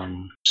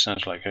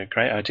 Sounds like a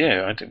great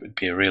idea. It would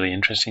be a really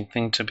interesting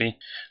thing to be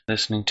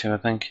listening to, I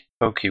think.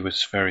 Pokey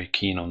was very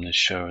keen on this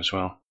show as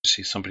well. To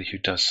see somebody who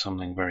does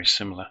something very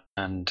similar.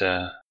 And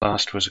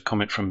last was a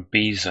comment from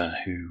Beezer,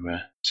 who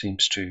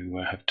seems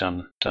to have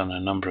done a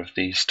number of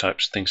these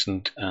types of things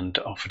and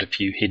offered a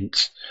few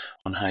hints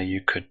on how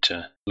you could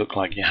look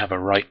like you have a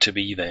right to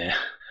be there.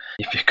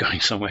 If you're going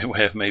somewhere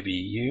where maybe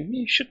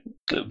you should,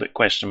 a little bit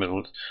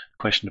questionable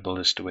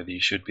as to whether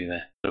you should be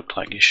there. Look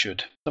like you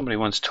should. Somebody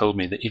once told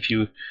me that if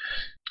you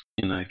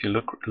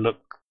look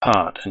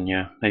part and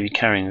you're maybe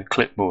carrying a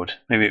clipboard,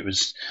 maybe it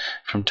was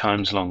from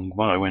times gone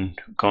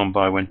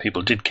by when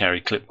people did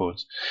carry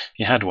clipboards. If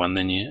you had one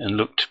and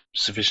looked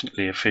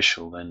sufficiently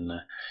official,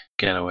 then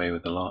get away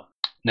with a lot.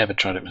 Never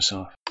tried it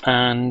myself.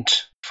 And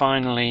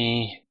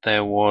finally,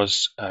 there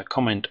was a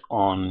comment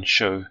on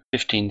show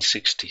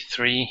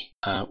 1563,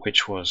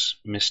 which was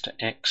Mr.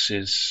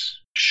 X's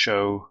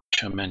show,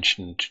 which I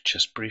mentioned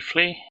just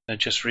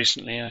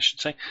recently, I should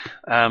say.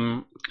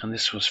 And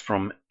this was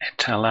from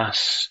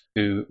Etalas,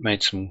 who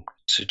made some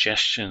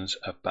suggestions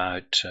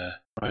about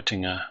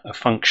writing a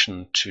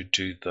function to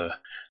do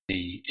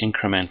the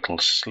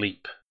incremental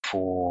sleep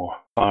for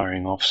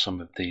firing off some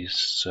of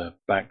these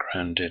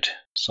backgrounded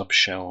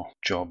subshell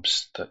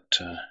jobs that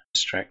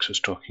Mr. X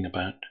was talking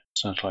about.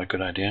 Sounds like a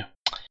good idea.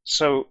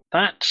 So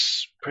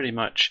that's pretty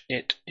much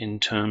it in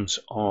terms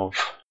of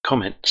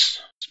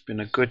comments. It's been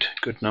a good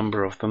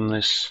number of them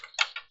this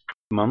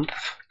month.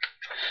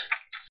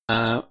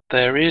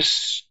 There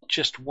is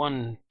just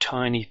one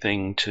tiny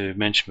thing to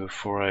mention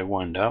before I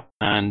wind up,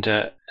 and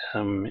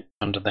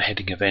under the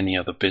heading of any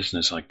other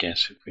business, I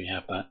guess, if we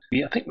have that.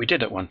 I think we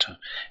did at one time.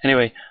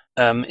 Anyway,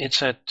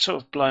 it's a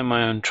sort of blow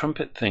my own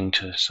trumpet thing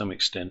to some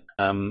extent,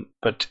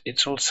 but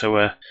it's also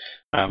an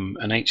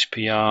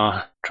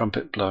HPR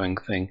trumpet blowing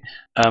thing.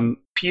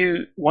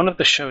 One of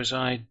the shows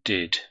I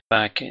did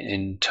back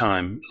in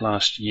time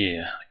last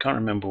year, I can't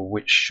remember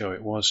which show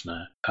it was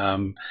now,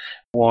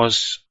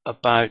 was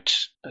about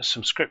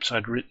some scripts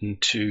I'd written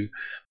to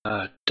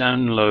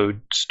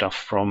download stuff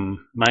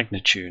from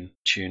Magnatune.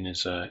 Tune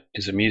is a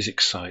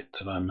music site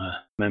that I'm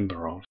a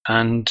member of,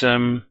 and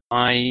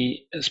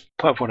as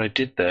part of what I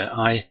did there,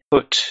 I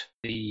put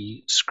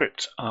the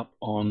script up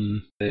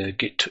on the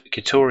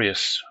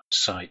Gitorious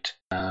site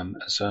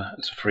as a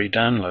free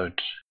download.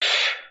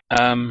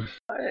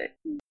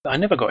 I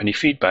never got any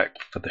feedback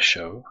for the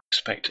show.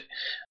 Expect it,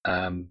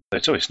 but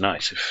it's always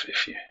nice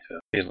if you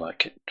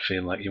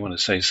feel like you want to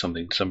say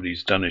something to somebody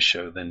who's done a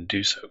show, then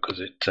do so,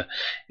 because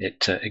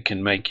it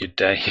can make your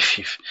day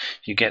if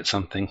you get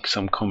some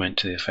comment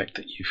to the effect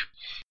that you've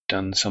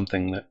done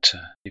something that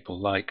people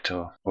liked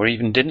or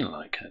even didn't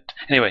like it.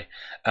 Anyway,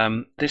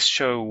 this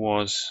show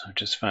was, I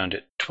just found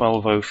it,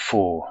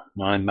 1204,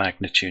 my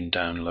Magnatune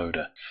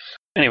downloader.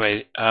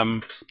 Anyway,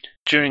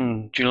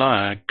 during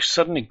July, I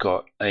suddenly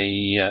got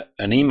an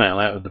email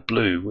out of the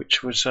blue,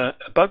 which was a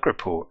bug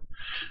report,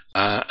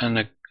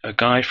 and a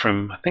guy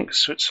from, I think,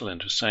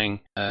 Switzerland was saying,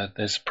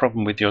 there's a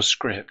problem with your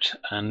script,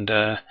 and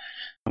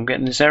I'm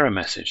getting this error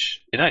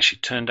message. It actually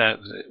turned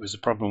out that it was a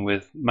problem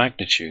with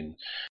Magnatune.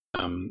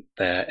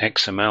 Their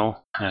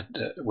XML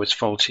was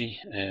faulty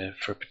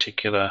for a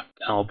particular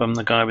album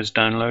the guy was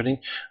downloading.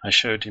 I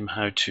showed him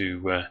how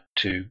to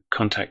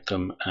contact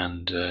them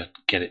and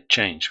get it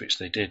changed, which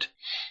they did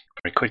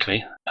very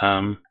quickly,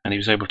 and he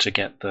was able to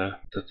get the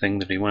thing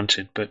that he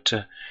wanted. But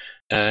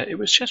it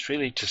was just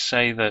really to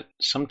say that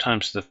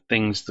sometimes the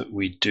things that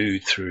we do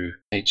through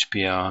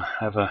HPR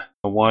have a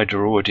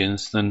wider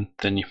audience than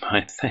you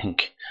might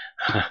think.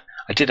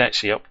 I did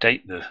actually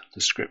update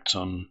the scripts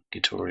on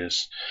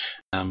Gitorious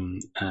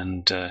and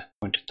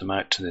pointed them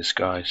out to this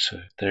guy, so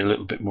they're a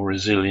little bit more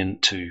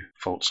resilient to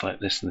faults like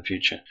this in the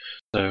future.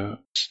 So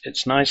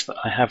it's nice that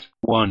I have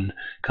one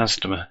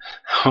customer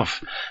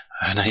of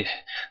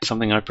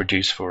something I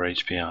produce for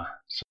HPR.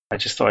 So I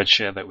just thought I'd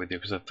share that with you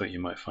because I thought you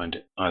might find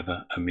it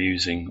either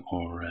amusing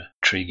or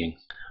intriguing.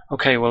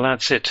 Okay, well,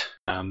 that's it.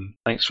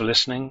 Thanks for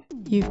listening.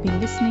 You've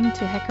been listening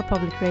to Hacker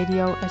Public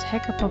Radio at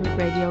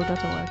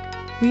hackerpublicradio.org.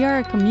 We are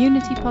a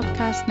community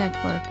podcast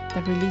network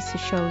that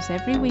releases shows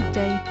every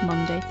weekday,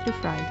 Monday through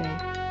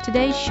Friday.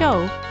 Today's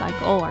show,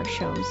 like all our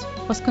shows,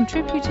 was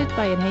contributed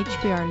by an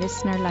HPR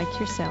listener like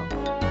yourself.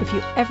 If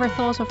you ever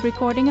thought of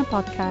recording a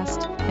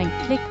podcast, then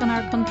click on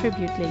our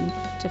contribute link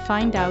to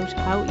find out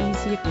how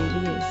easy it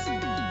really is.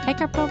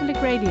 Hacker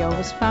Public Radio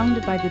was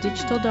founded by the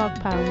Digital Dog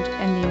Pound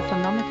and the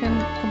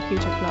Infonomicon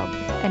Computer Club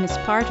and is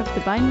part of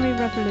the Binary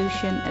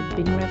Revolution at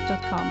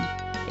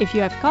binrev.com. If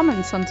you have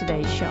comments on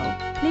today's show,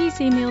 please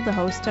email the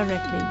host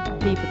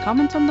directly, leave a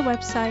comment on the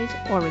website,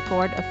 or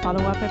record a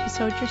follow-up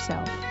episode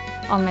yourself.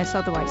 Unless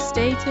otherwise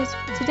stated,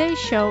 today's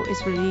show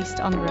is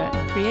released under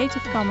a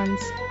Creative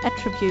Commons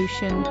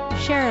Attribution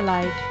Share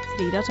Alike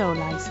 3.0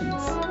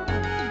 license.